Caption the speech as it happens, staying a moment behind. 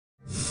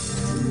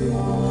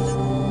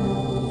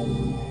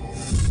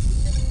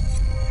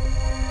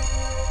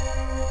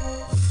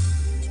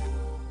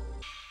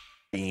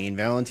Gene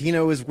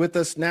Valentino is with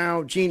us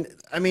now. Gene,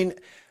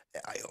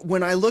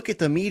 when I look at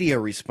the media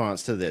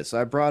response to this,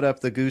 I brought up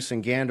the Goose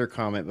and Gander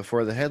comment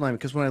before the headline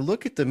because when I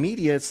look at the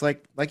media, it's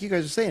like you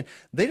guys are saying,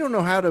 they don't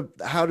know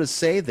how to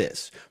say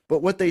this.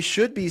 But what they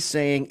should be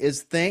saying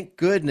is thank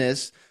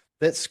goodness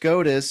that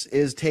SCOTUS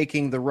is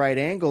taking the right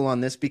angle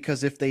on this,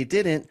 because if they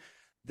didn't,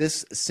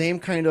 this same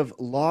kind of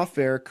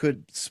lawfare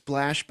could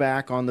splash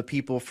back on the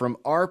people from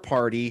our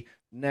party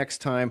next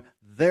time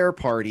their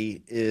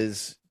party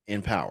is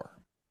in power.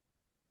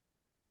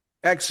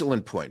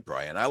 Excellent point,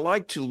 Brian. I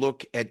like to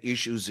look at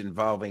issues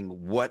involving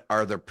what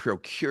are the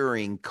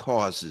procuring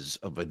causes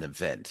of an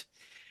event.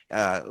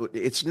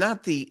 It's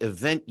not the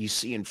event you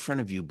see in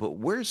front of you, but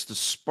where's the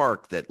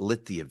spark that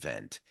lit the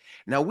event?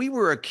 Now, we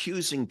were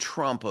accusing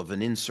Trump of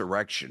an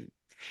insurrection,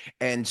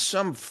 and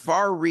some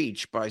far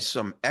reach by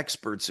some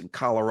experts in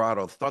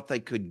Colorado thought they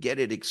could get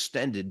it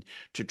extended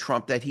to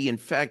Trump, that he, in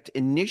fact,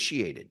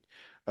 initiated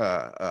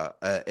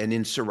an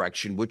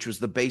insurrection, which was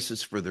the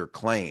basis for their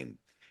claim.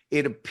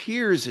 It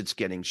appears it's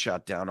getting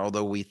shut down,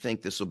 although we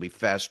think this will be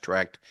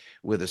fast-tracked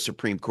with a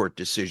Supreme Court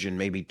decision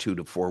maybe 2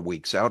 to 4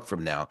 weeks out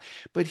from now.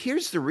 But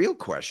here's the real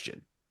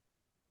question.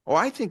 Oh,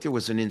 I think there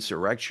was an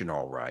insurrection,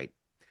 all right,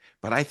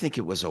 but I think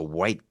it was a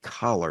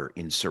white-collar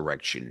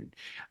insurrection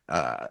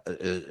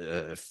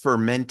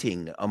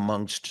fermenting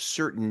amongst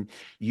certain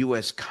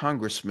U.S.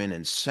 congressmen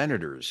and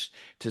senators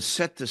to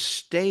set the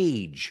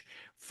stage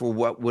for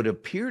what would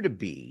appear to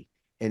be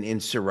an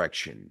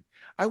insurrection.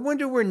 I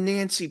wonder where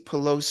Nancy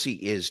Pelosi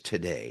is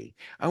today.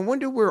 I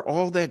wonder where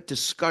all that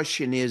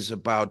discussion is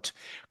about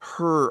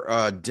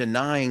her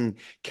denying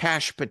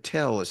Kash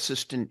Patel,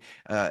 assistant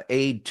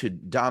aide to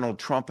Donald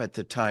Trump at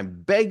the time,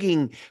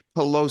 begging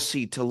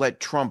Pelosi to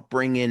let Trump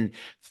bring in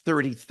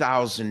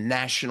 30,000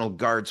 National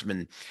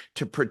Guardsmen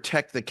to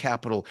protect the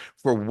Capitol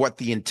for what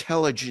the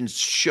intelligence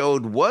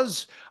showed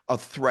was a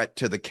threat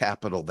to the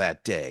Capitol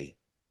that day.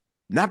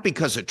 Not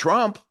because of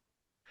Trump,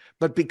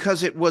 but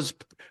because it was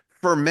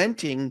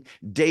fermenting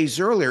days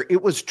earlier.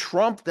 It was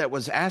Trump that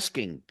was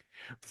asking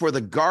for the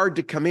guard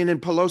to come in,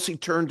 and Pelosi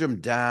turned him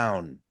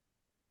down.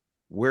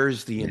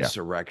 Where's the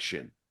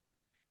insurrection?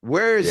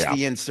 Where's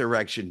the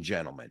insurrection,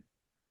 gentlemen?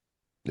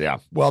 Yeah,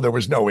 well, there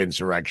was no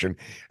insurrection.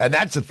 And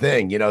that's the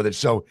thing, that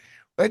so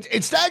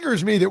it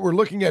staggers me that we're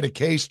looking at a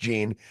case,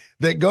 Gene,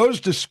 that goes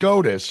to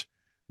SCOTUS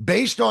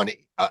based on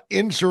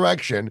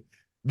insurrection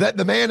that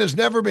the man has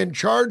never been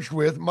charged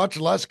with, much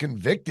less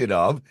convicted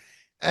of.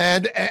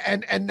 And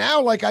now,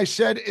 like I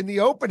said in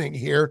the opening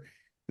here,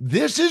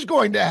 this is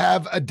going to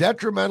have a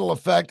detrimental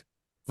effect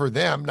for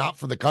them, not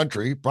for the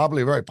country,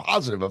 probably a very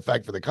positive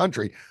effect for the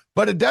country,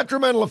 but a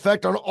detrimental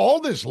effect on all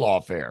this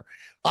lawfare.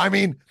 I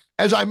mean,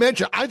 as I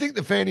mentioned, I think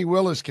the Fani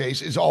Willis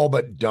case is all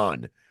but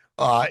done,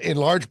 in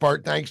large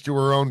part thanks to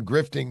her own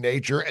grifting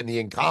nature and the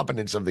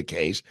incompetence of the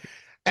case.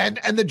 And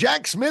the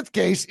Jack Smith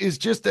case is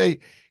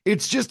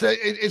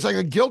it's like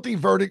a guilty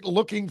verdict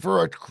looking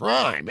for a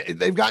crime.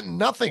 They've got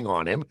nothing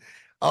on him.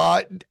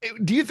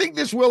 Do you think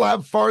this will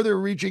have farther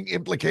reaching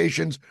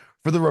implications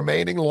for the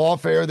remaining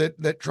lawfare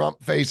that Trump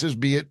faces,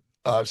 be it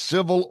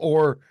civil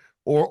or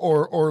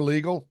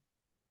legal?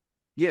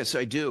 Yes,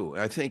 I do.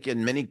 I think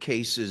in many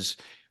cases,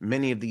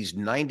 many of these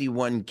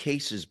 91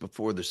 cases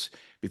before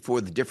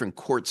the different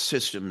court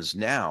systems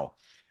now,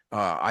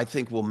 I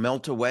think will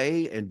melt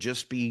away and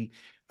just be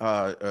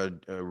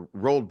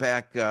rolled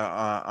back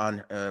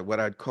on what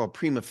I'd call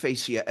prima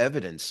facie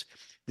evidence.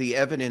 The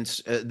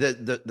evidence,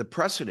 the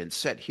precedent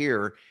set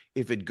here,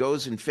 if it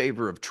goes in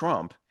favor of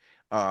Trump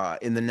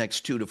in the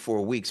next 2 to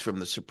 4 weeks from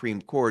the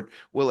Supreme Court,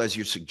 will, as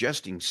you're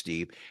suggesting,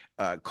 Steve,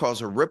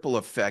 cause a ripple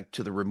effect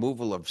to the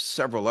removal of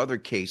several other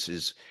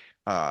cases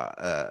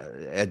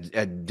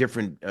at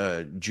different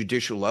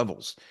judicial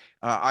levels.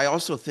 I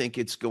also think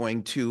it's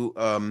going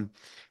to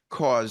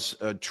cause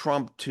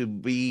Trump to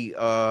be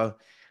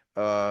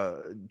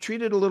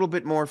treated a little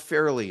bit more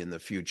fairly in the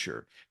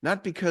future,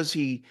 not because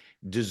he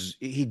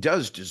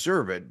does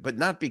deserve it, but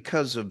not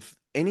because of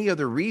any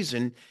other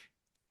reason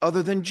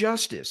other than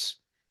justice.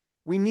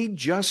 We need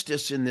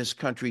justice in this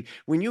country.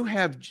 When you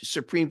have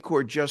Supreme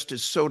Court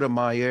Justice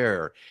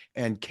Sotomayor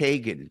and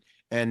Kagan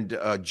and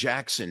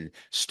Jackson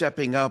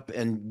stepping up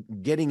and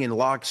getting in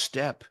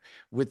lockstep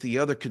with the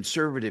other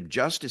conservative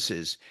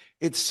justices,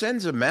 it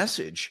sends a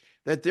message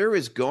that there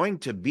is going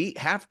to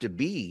have to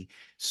be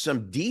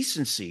some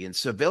decency and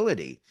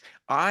civility.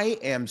 I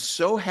am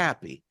so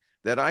happy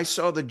that I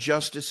saw the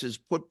justices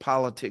put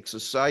politics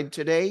aside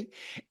today,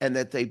 and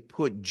that they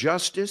put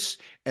justice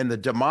and the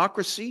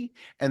democracy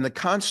and the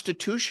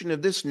Constitution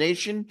of this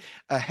nation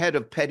ahead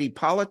of petty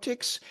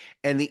politics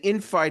and the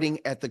infighting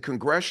at the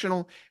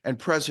congressional and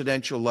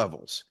presidential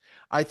levels.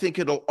 I think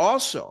it'll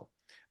also,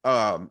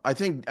 I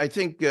think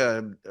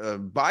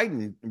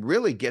Biden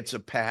really gets a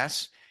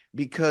pass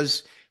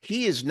because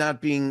he is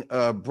not being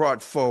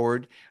brought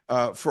forward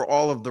for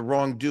all of the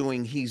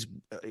wrongdoing. He's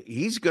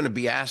going to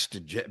be asked to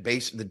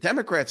the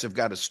Democrats have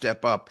got to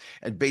step up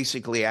and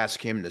basically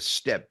ask him to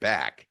step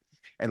back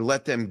and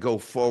let them go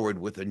forward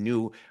with a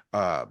new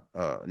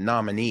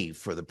nominee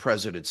for the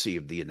presidency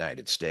of the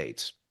United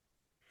States.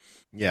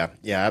 Yeah,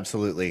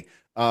 absolutely.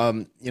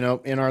 In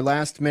our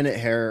last minute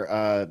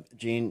here,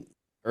 Gene,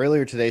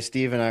 earlier today,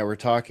 Steve and I were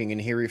talking, and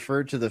he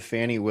referred to the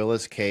Fani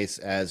Willis case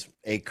as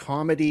a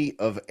comedy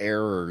of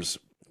errors,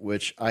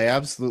 which I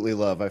absolutely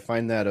love. I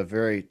find that a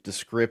very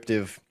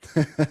descriptive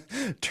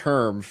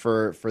term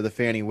for the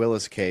Fani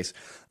Willis case.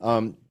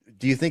 Do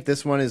you think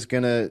this one is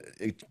going to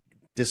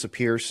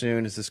disappear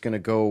soon? Is this going to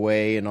go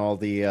away in all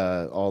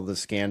the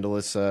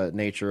scandalous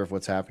nature of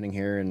what's happening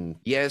here in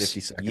 50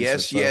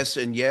 seconds?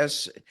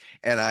 Yes.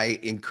 And I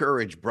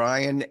encourage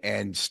Brian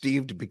and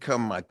Steve to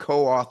become my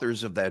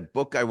co-authors of that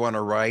book I want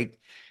to write,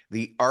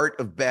 The Art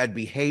of Bad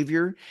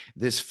Behavior.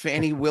 This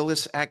Fani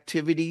Willis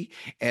activity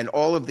and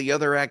all of the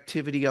other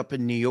activity up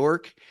in New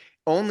York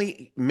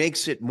only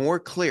makes it more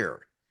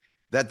clear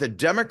that the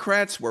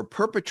Democrats were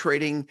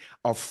perpetrating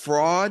a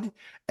fraud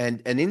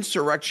and an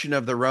insurrection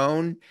of their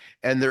own,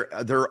 and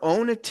their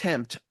own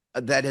attempt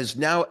that has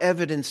now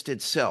evidenced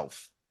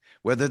itself.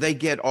 Whether they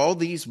get all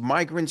these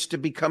migrants to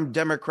become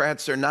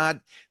Democrats or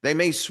not, they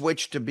may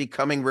switch to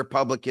becoming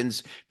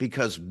Republicans,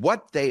 because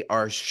what they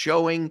are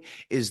showing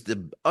is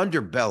the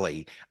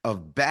underbelly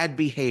of bad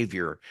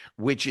behavior,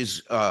 which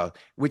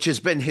has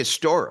been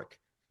historic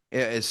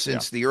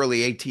since the early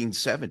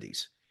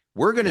 1870s.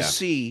 We're going to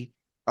see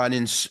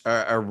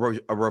a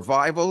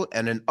revival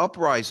and an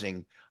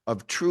uprising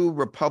of true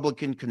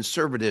Republican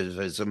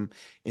conservatism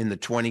in the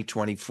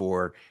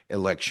 2024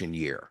 election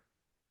year.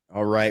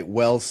 All right.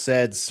 Well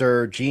said,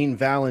 sir. Gene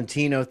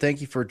Valentino,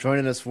 thank you for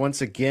joining us once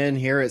again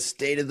here at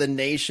State of the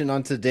Nation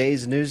on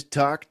today's News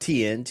Talk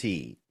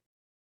TNT.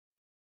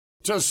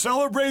 To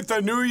celebrate the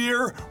new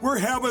year, we're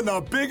having the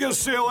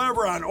biggest sale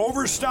ever on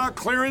overstock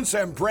clearance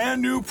and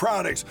brand new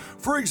products.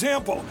 For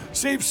example,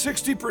 save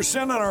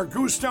 60% on our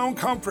Goose down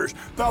comforters,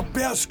 the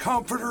best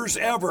comforters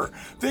ever.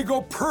 They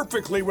go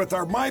perfectly with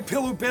our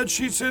MyPillow bed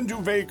sheets and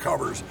duvet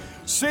covers.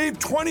 Save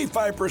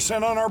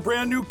 25% on our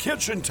brand new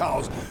kitchen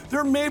towels.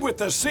 They're made with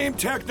the same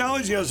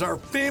technology as our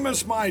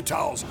famous My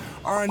Towels.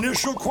 Our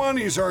initial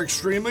quantities are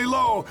extremely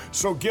low,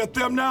 so get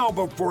them now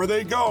before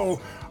they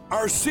go.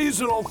 Our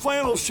seasonal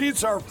flannel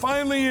sheets are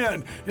finally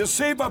in. You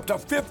save up to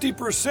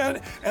 50%,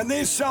 and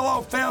they sell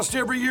out fast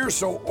every year,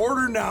 so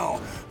order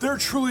now. They're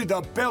truly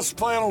the best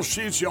flannel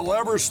sheets you'll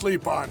ever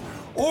sleep on.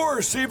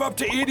 Or save up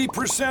to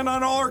 80%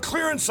 on all our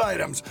clearance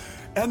items.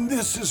 And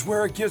this is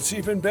where it gets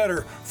even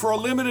better. For a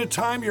limited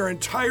time, your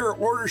entire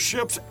order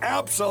ships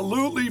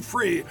absolutely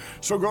free.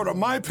 So go to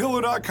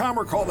MyPillow.com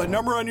or call the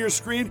number on your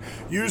screen.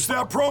 Use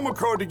that promo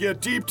code to get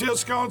deep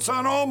discounts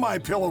on all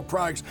MyPillow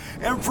products.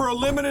 And for a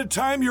limited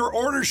time, your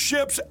order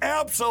ships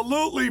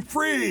absolutely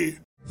free.